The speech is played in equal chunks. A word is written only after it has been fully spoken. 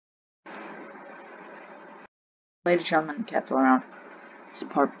Ladies and gentlemen, cats all around. This is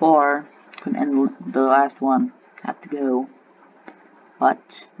part 4. Couldn't end the last one. Had to go. But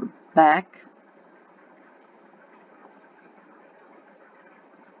we're back.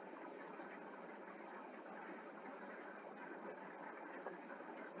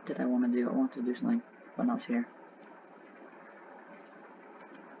 What did I want to do? I wanted to do something when I was here.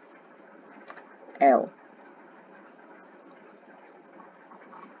 L.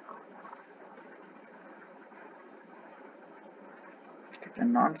 A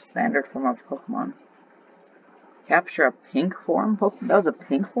non-standard form of Pokemon. Capture a pink form Pokemon? That was a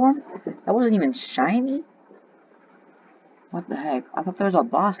pink form? That wasn't even shiny? What the heck? I thought there was a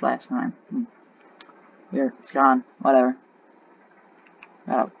boss last time. Here, it's gone. Whatever.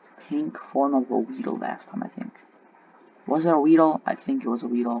 Got a pink form of a Weedle last time, I think. Was it a Weedle? I think it was a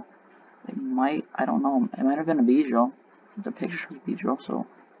Weedle. It might, I don't know. It might have been a Beedrill. The picture shows Beedrill, so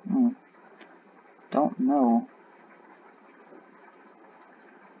don't know.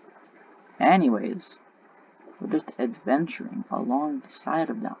 Anyways, we're just adventuring along the side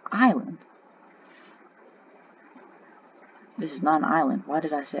of the island. This is not an island. Why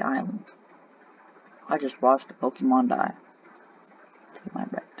did I say island? I just watched a Pokemon die. To my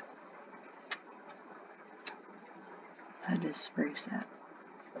right. That is very sad.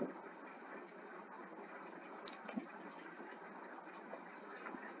 Okay.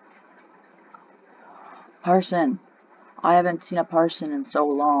 Parson! I haven't seen a Parson in so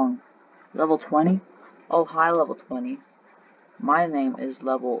long. Level 20? Oh, hi, level 20. My name is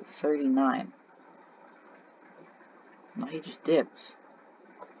level 39. No, he just dipped.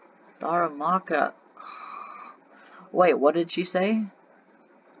 Daramaka. Wait, what did she say?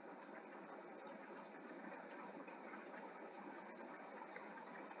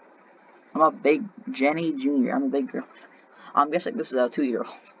 I'm a big Jenny Jr. I'm a big girl. I'm guessing this is a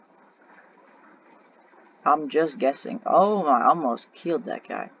 2-year-old. I'm just guessing. Oh my, I almost killed that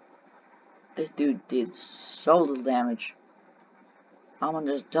guy. This dude did so little damage. I'm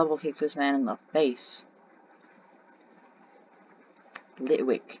gonna just double kick this man in the face.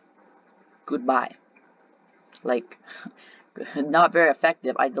 Litwick. Goodbye. Like, not very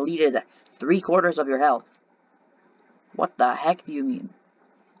effective. I deleted 3/4 of your health. What the heck do you mean?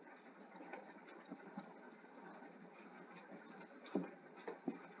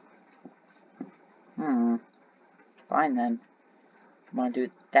 Fine then. If you wanna do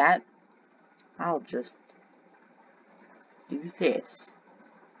that, I'll just do this.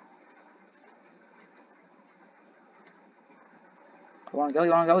 You wanna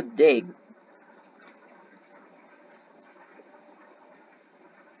go? Dig.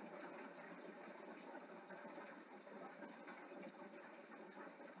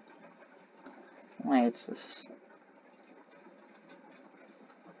 Wait, it's this.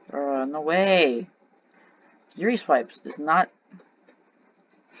 No way. Fury Swipes is not.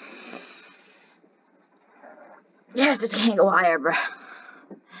 Yes, it can't go higher, bro.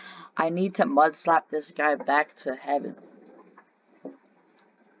 I need to mud slap this guy back to heaven.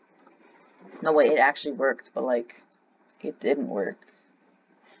 No way, it actually worked, but like, it didn't work.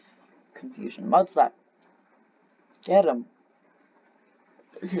 Confusion. Mud slap. Get him.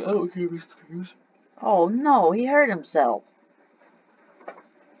 Okay, I don't care if he's confused. Oh no, he hurt himself.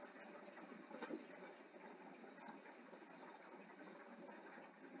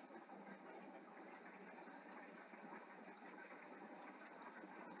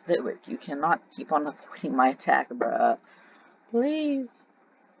 Litwick, you cannot keep on avoiding my attack, bruh. Please.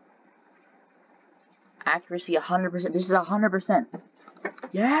 Accuracy 100%. This is 100%.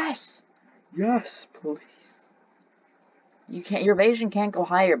 Yes! Yes, please. You can't. Your evasion can't go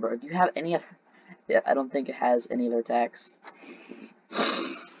higher, bro. Do you have any other? Yeah, I don't think it has any other attacks.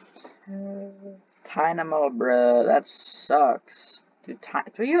 Dynamo, bro. That sucks. Dude,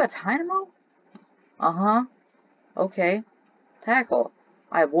 do you have a Dynamo? Uh-huh. Okay. Tackle.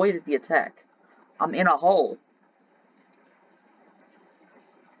 I avoided the attack. I'm in a hole.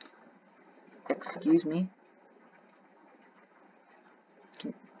 Excuse me?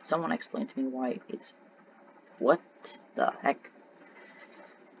 Can someone explain to me why it's... What the heck?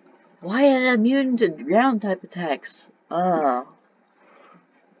 Why is it immune to ground type attacks? Fine.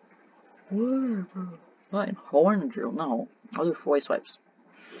 Horn drill? No. I'll do voice swipes.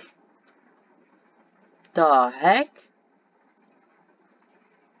 The heck?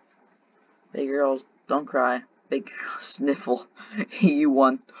 Big girls, don't cry. Big girls, sniffle. You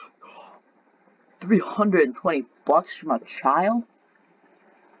want 320 bucks from a child?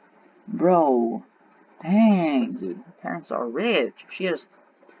 Bro. Dang, dude. Parents are rich. She has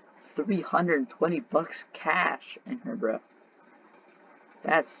 320 bucks cash in her, bro.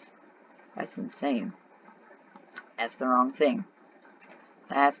 That's insane. That's the wrong thing.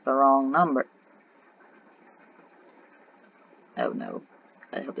 That's the wrong number. Oh no.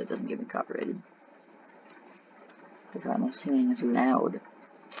 I hope that doesn't get me copyrighted. Because I know singing is loud.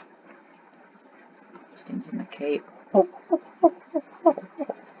 This thing's in the cape. Oh.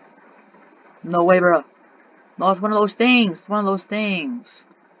 No way, bro. No, it's one of those things. It's one of those things.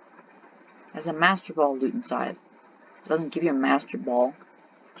 There's a Master Ball loot inside. It doesn't give you a Master Ball.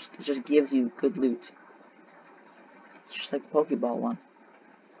 It just gives you good loot. It's just like the Pokeball one.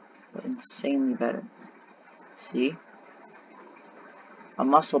 But insanely better. See? A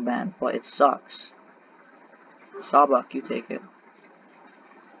muscle band, but it sucks. Sawbuck, you take it.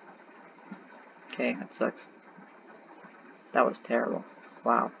 Okay, that sucks. That was terrible.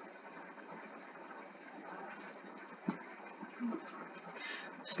 Wow.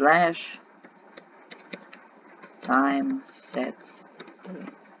 Slash time sets.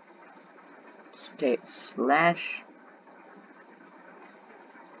 Okay, slash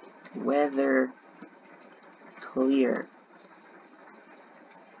weather clear.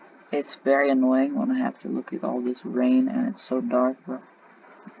 It's very annoying when I have to look at all this rain and it's so dark, bro.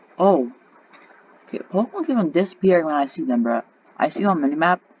 Oh. Okay, Pokemon keep on disappearing when I see them, bro. I see them on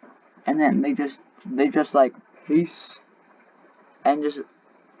minimap, and then they just like, peace. And just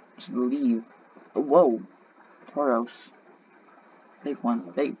leave. Whoa. Tauros. Big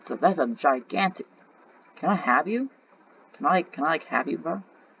one. Big. That's a gigantic. Can I have you? Can I like have you, bro?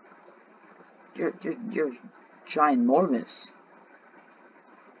 You're ginormous.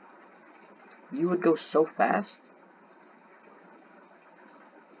 You would go so fast.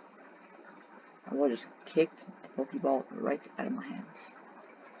 I would have just kicked the Pokeball right out of my hands.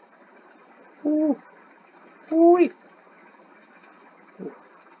 Ooh. Ooh. Ooh.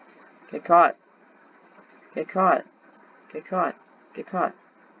 Get caught. Get caught. Get caught. Get caught.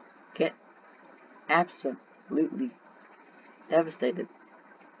 Get absolutely devastated.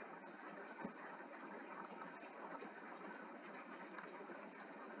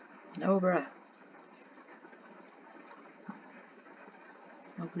 No, bruh.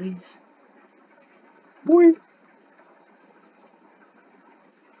 No, please. Boy.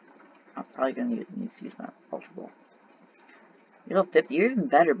 I'm probably gonna need to use my Ultra Ball. You know, 50, you're even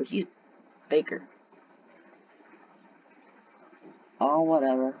better, but he's Baker. Oh,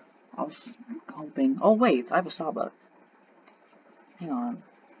 whatever. I was hoping. Oh, wait, I have a Sawbuck. Hang on.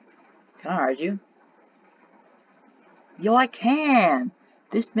 Can I ride you? Yo, I can!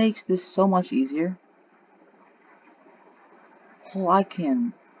 This makes this so much easier. Oh, I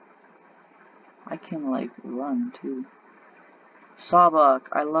can, like, run, too. Sawbuck,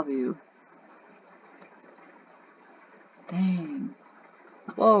 I love you. Dang.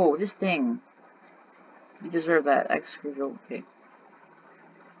 Whoa, this thing. You deserve that. Excrucial. Okay.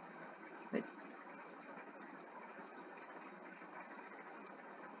 Wait.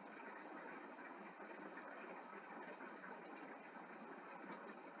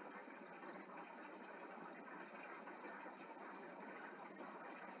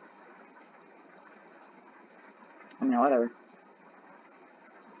 I mean, whatever.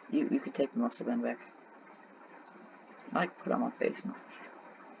 You could take the Muscle Band back. I can put it on my face now.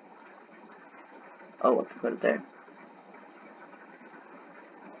 Oh, I can put it there.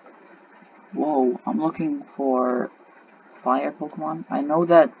 Whoa, I'm looking for fire Pokemon. I know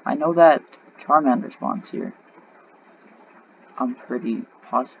that Charmander spawns here. I'm pretty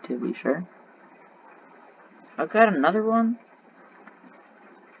positively sure. I've got another one.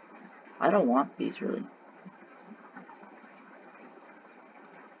 I don't want these really.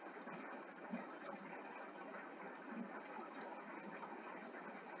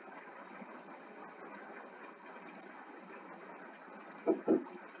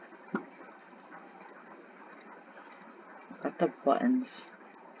 Got the buttons.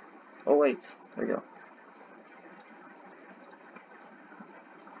 Oh wait, there we go.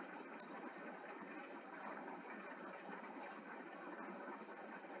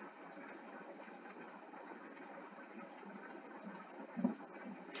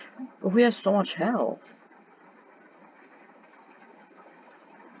 But we have so much health.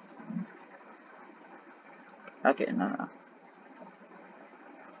 Okay, no.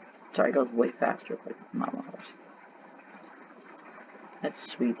 Sorry, it goes way faster, but not my horse.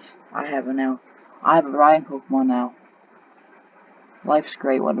 That's sweet. I have it now. I have a riding Pokemon now. Life's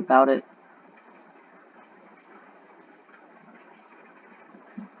great, what about it?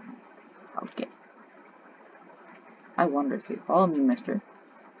 Okay. I wonder if you follow me, mister.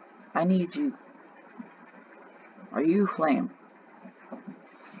 I need you. Are you Flame?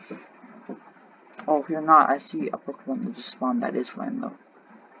 Oh, if you're not, I see a Pokemon that just spawned that is Flame, though.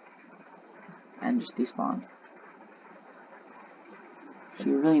 And just despawned. So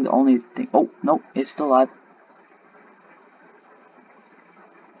you're really the only thing. Oh, nope, it's still alive.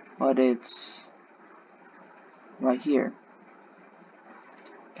 But it's right here.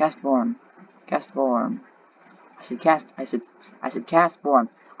 Cast form. Cast form. I said cast. I said cast form.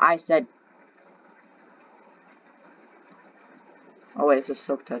 I said. Oh wait, it's a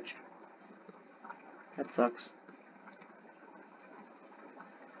silk touch. That sucks.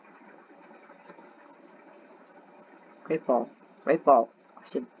 Great ball. Great ball. I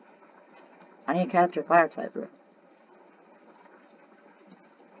said. I need to capture fire type, bro.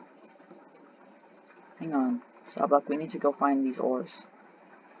 Hang on. Sawbuck, we need to go find these ores.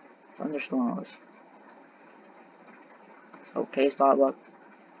 Thunderstorm ores. Okay, Sawbuck.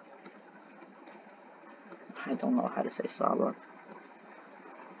 I don't know how to say Sawbuck.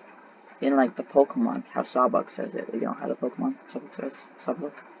 In like the Pokemon, how Sawbuck says it. You know how the Pokemon says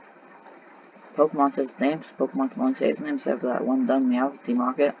Sawbuck. Pokemon says his name, so Pokemon can only say his name except for that one dumb meow Team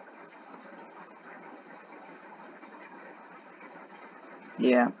Rocket.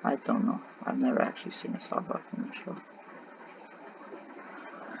 Yeah, I don't know. I've never actually seen a Sawbuck in the show.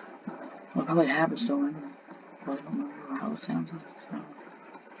 What probably happens to him? I don't remember how it sounds like. So,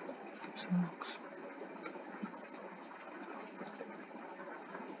 sucks.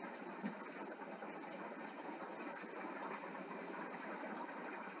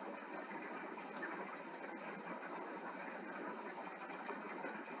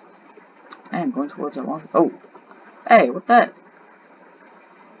 I am going towards that one. Oh! Hey, what that?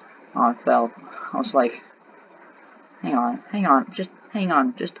 Oh, I fell. I was like, hang on, just hang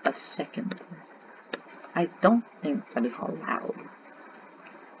on, just a second. I don't think that is allowed.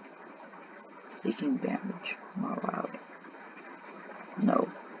 Taking damage, not allowed. No.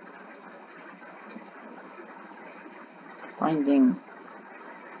 Finding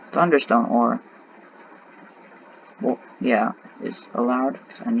Thunderstone ore. Well, yeah, is allowed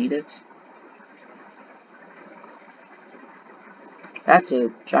because I need it. That's a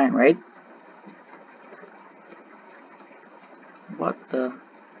giant raid. What the?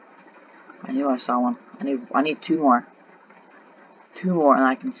 I knew I saw one. I need two more. Two more, and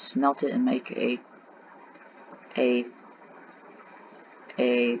I can smelt it and make a I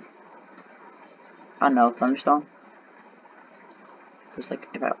don't know, Thunderstone. Because like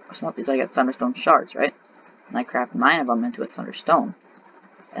if I smelt these, I get Thunderstone shards, right? And I craft 9 of them into a Thunderstone,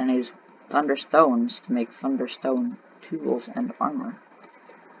 and I use Thunderstones to make Thunderstone tools and armor.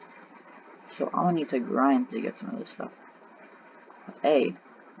 So I'm gonna need to grind to get some of this stuff. But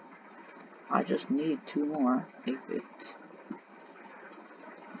I just need 2 more if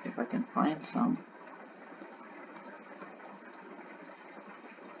I can find some.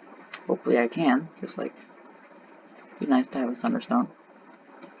 Hopefully I can, just like, be nice to have a Thunderstone.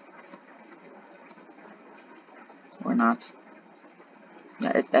 Or not.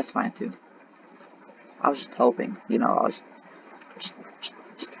 Yeah, that's fine too. I was just hoping, you know, I was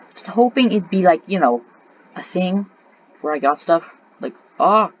just hoping it'd be like, you know, a thing where I got stuff. Like,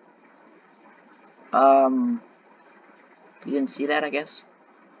 oh! You didn't see that, I guess?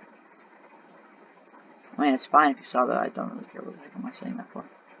 I mean, it's fine if you saw that. I don't really care what the heck am I saying that for.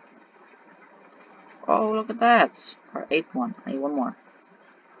 Oh, look at that! Our 8th one. I need 1 more.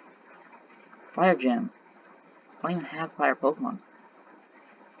 Fire Gem. I don't even have fire Pokemon.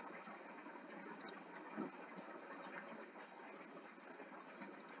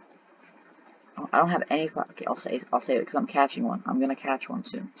 I don't have any fire. Okay, I'll say it because I'm catching one. I'm gonna catch one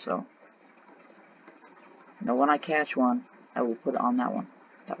soon. So, you know, when I catch one, I will put it on that one.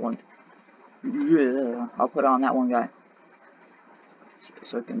 That one. Yeah, I'll put it on that one guy.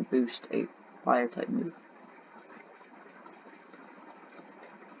 So it can boost a fire type move.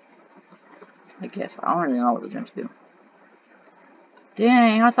 I guess. I don't really know what the gems do.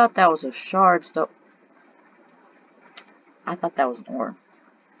 Dang, I thought that was a shard stuff. I thought that was an ore.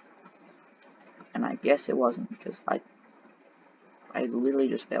 And I guess it wasn't because I literally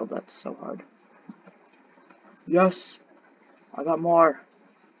just failed that so hard. Yes! I got more!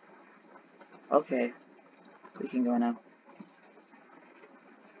 Okay. We can go now.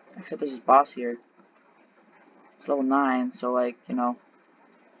 Except there's this boss here. It's level 9, so like, you know,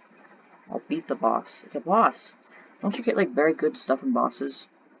 I'll beat the boss. It's a boss! Don't you get like very good stuff in bosses?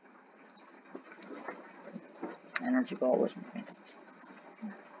 Energy ball wasn't fantastic.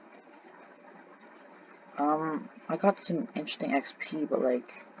 I got some interesting XP, but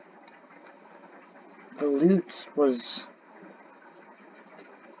like, the loot was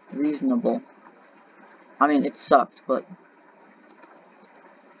reasonable. I mean, it sucked, but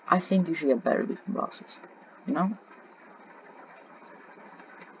I think you should get better loot from bosses. You know?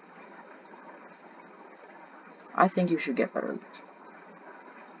 I think you should get better loot.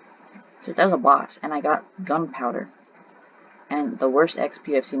 So that was a boss, and I got gunpowder. And the worst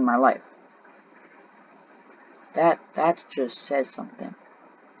XP I've seen in my life. That just says something.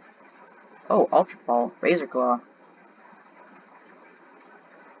 Oh, Ultra Ball, Razor Claw.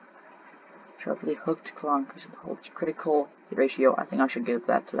 Sharply hooked claw increases the holds critical ratio. I think I should give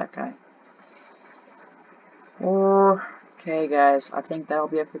that to that guy. Okay, guys, I think that'll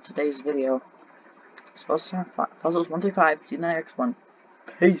be it for today's video. Puzzles 1 through 5. See you in the next one.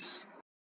 Peace.